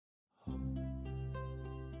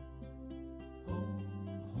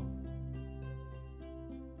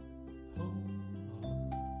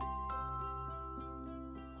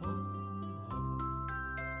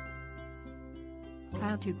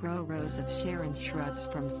How to grow Rose of Sharon shrubs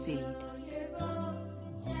from seed.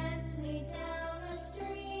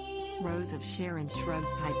 Rose of Sharon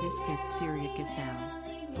shrubs Hibiscus syriacus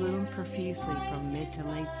out. Bloom profusely from mid to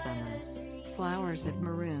late summer. Flowers of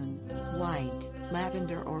maroon, white,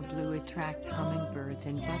 lavender or blue attract hummingbirds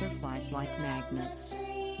and butterflies like magnets.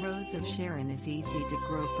 Rose of Sharon is easy to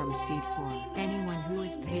grow from seed for anyone who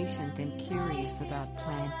is patient and curious about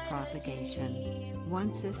plant propagation.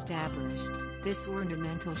 Once established, this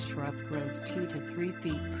ornamental shrub grows 2 to 3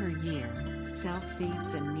 feet per year,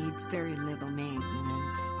 self-seeds and needs very little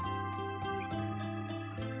maintenance.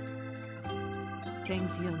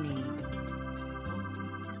 Things you'll need: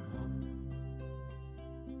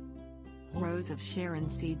 Rose of Sharon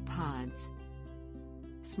seed pods,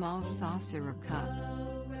 small saucer or cup,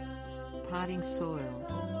 potting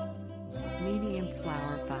soil, medium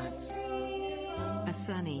flower pots, a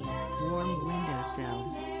sunny, warm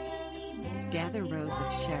windowsill. Gather Rose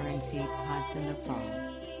of Sharon seed pods in the fall.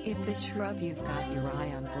 If the shrub you've got your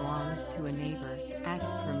eye on belongs to a neighbor, ask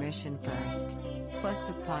permission first. Pluck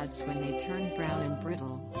the pods when they turn brown and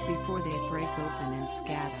brittle, before they break open and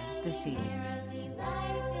scatter the seeds.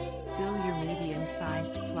 Fill your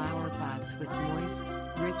medium-sized flower pots with moist,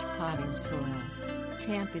 rich potting soil.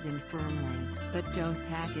 Tamp it in firmly, but don't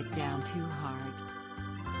pack it down too hard.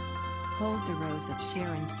 Hold the Rose of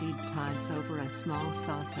Sharon seed pods over a small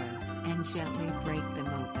saucer, and gently break them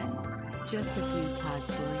open. Just a few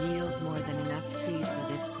pods will yield more than enough seed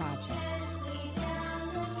for this project.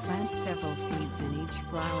 Plant several seeds in each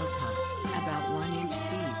flower pot, about 1 inch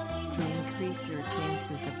deep, to increase your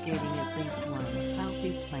chances of getting at least one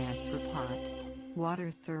healthy plant per pot.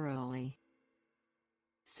 Water thoroughly.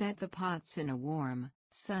 Set the pots in a warm,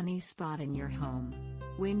 sunny spot in your home.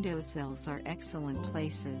 Windowsills are excellent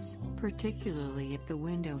places, particularly if the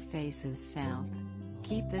window faces south.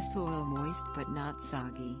 Keep the soil moist but not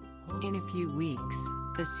soggy. In a few weeks,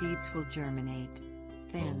 the seeds will germinate.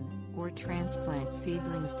 Thin, or transplant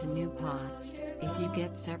seedlings to new pots, if you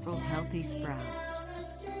get several healthy sprouts.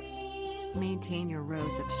 Maintain your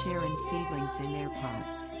Rose of Sharon seedlings in their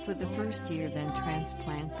pots for the first year, then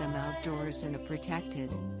transplant them outdoors in a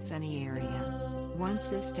protected, sunny area.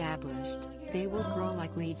 Once established, they will grow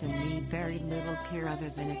like weeds and need very little care other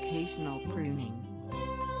than occasional pruning.